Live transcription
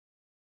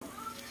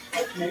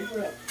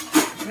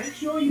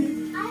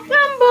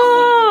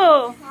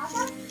Ramboo!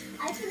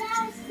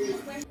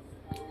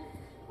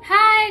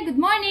 Hi!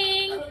 Good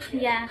morning!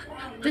 Yeah.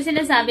 Ito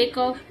sinasabi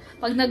ko,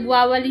 pag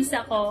nagwawalis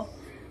ako,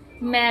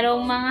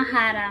 merong mga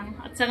harang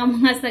at saka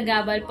mga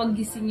sagabal pag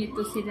gising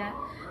ito sila.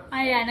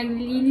 Kaya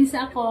naglilinis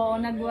ako,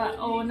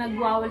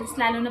 nagwawalis,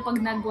 lalo na pag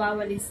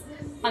nagwawalis,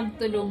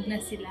 pagtulog na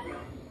sila.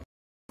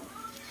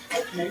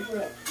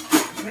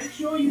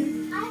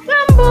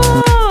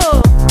 Ramboo!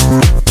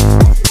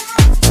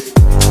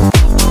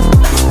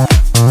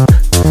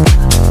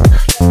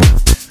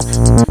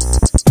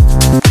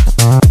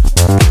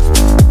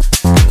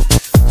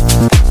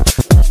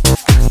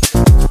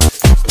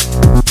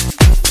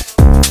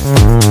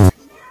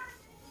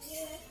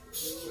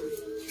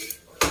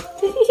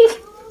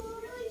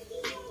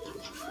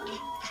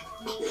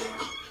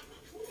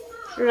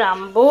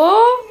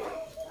 Ramboo?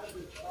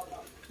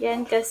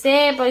 Yan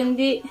kasi, pag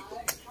hindi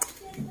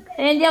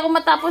ako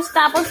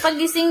matapos-tapos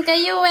pagising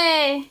kayo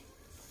eh.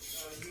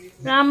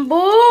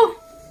 Ramboo?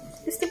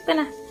 Sleep ka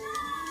na.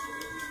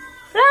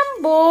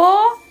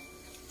 Ramboo?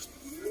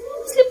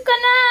 Sleep ka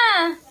na.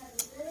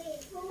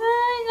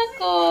 Ay,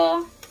 nako.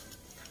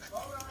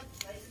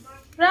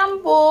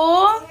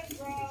 Ramboo?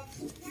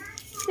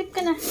 Sleep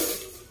ka na.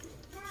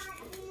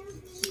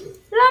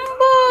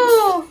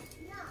 Ramboo!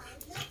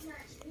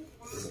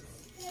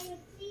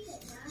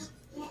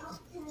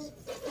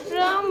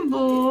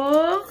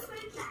 Ramboo?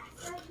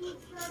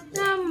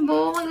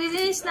 Ramboo?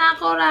 Maglilinis na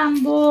ako,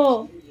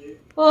 Ramboo.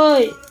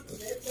 Hoy!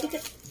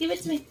 Give it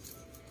to me.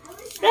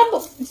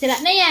 Ramboo! Sira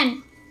na yan.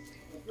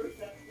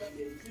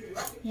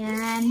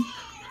 Yan.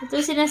 Ito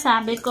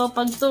sinasabi ko,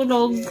 pag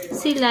tulog,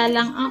 sila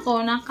lang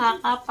ako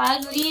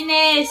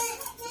nakakapaglinis.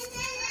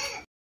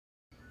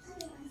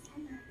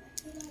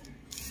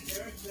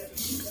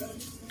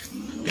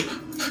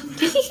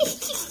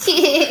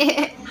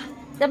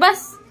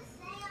 Labas!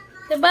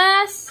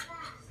 Labas!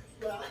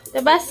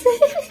 Labas!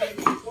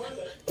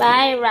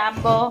 Bye,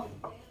 Ramboo!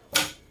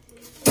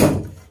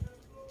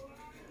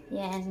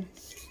 Yan.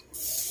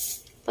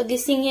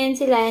 Pagising yan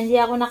sila, hindi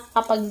ako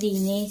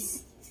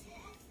nakakapaglinis.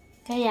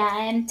 Kaya,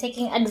 I am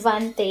taking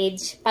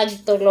advantage pag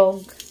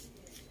tulog.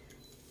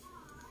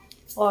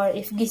 Or,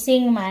 if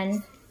gising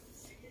man,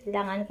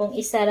 kailangan kong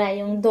isara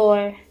yung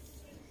door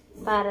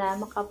para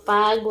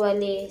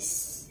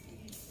makapagwalis.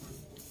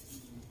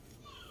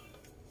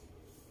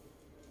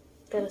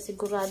 Pero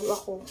sigurado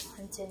ako,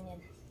 andyan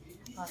yan.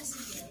 O,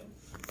 sige.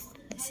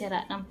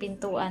 Nasira ng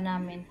pintuan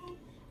namin.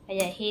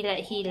 Kaya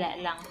hila-hila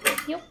lang.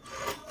 Yup.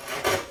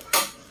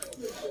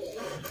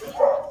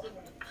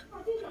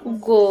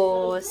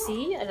 Go.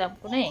 See? Alam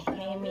ko na eh.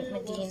 May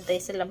naghihintay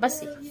sa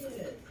labas eh.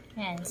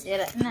 Yan,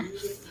 sira na.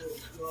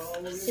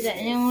 Sira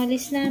na yung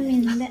walis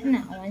namin. Hila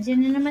na. O,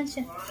 andyan na naman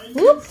siya.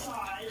 Whoop!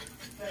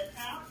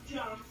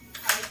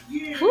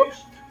 Whoop!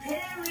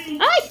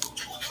 Ay!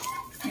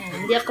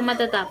 Yan, hindi ako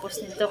matatapos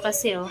nito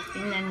kasi oh,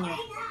 tingnan nyo.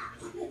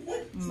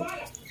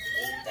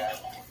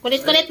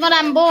 Kulit-kulit mo,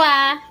 Ramboo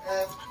ah.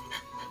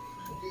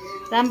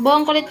 Ramboo,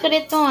 ang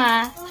kulit-kulit mo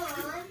ah.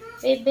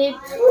 Babe.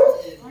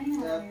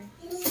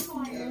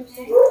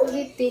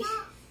 Kulit eh.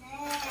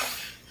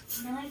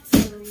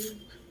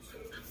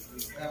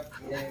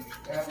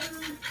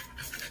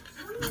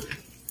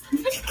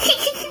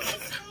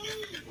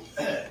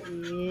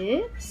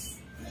 Yes.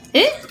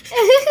 Eh?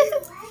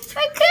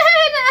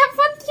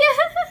 Naapot yan.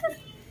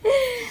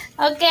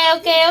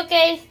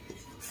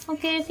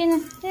 Okay na.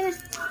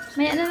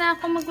 Maya na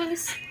ako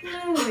magwalis.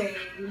 No way.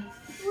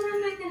 What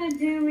am I gonna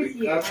do with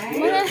you?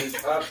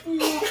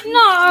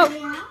 No.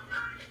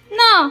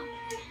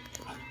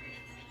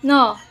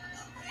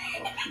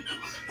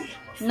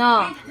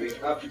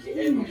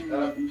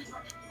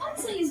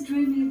 Also, he's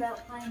dreaming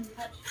about playing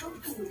touch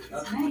football with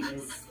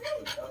his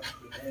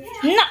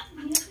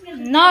mates.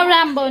 No,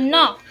 Ramboo,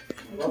 no.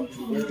 Oh,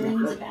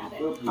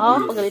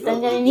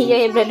 pagalitan ka ni Niyo.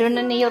 Hebrado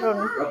na niyo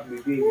ron.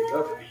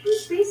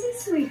 He's busy,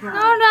 sweetheart.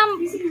 No, Ramboo.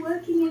 Busy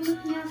working and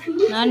looking after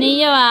you. No,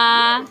 Niyo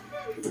ah.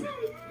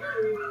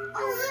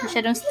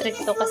 Masyadong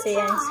stricto kasi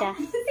yan siya.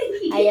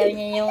 Ayaw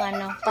niya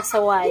yung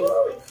pasaway.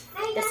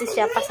 Kasi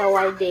siya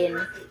pasaway din.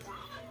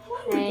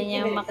 Ayaw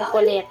niya yung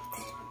makukulit.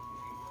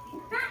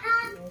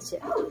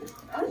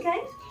 Okay.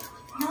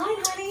 Hi,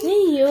 honey.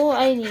 Niyo,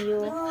 ay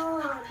Niyo.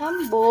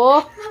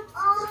 Ramboo.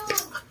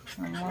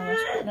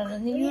 Na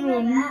Niyo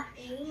ron.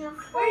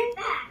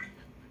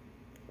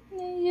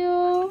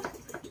 Niyo.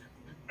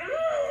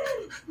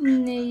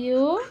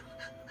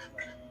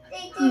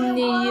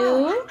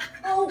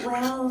 Oh,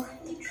 well,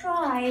 he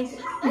tried.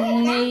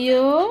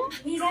 Niyo.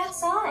 He's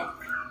outside.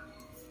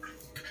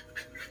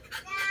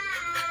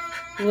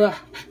 Wah.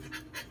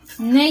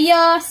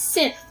 Niyo,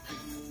 sit.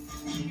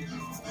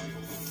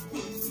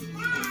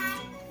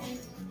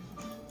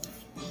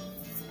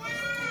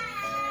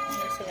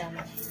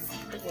 Salamat.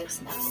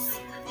 Tulos na.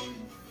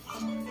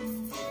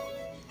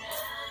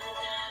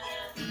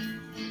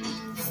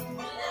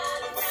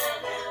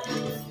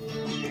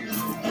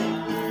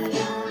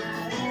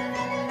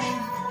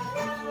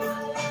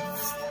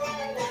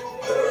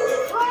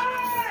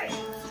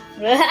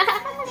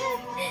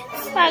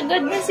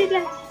 Pagod na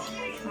sila.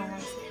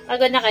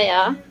 Pagod na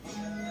kayo?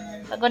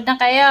 Pagod na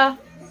kayo?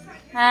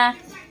 Ha?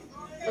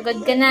 Pagod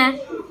ka na?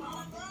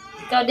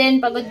 Ikaw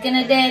din, pagod ka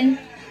na din.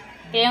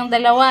 Kayong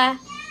dalawa.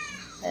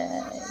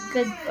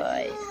 Good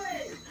boy.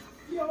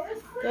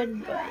 Good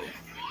boy.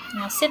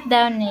 Now, sit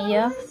down,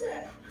 Neo.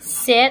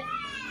 Sit.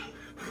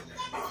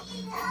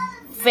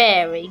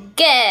 Very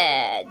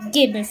good.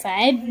 Give me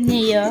 5,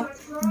 Neo.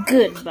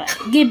 Good boy.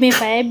 Give me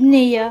 5,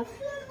 Neo.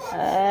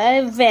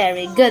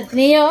 Very good,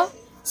 Neo.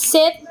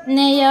 Sit,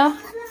 Neo.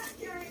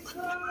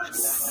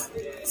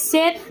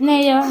 Sit,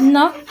 Neo.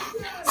 No.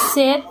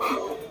 Sit.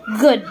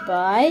 Good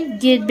boy.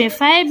 Give me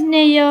 5,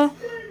 Neo.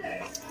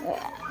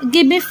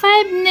 Give me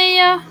 5,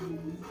 Neo.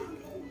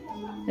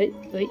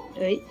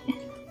 Wait.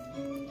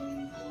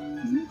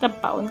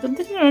 Tapaon ko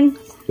din yun.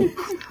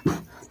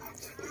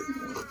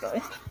 Good boy.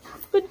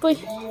 Good boy.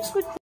 Good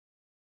boy.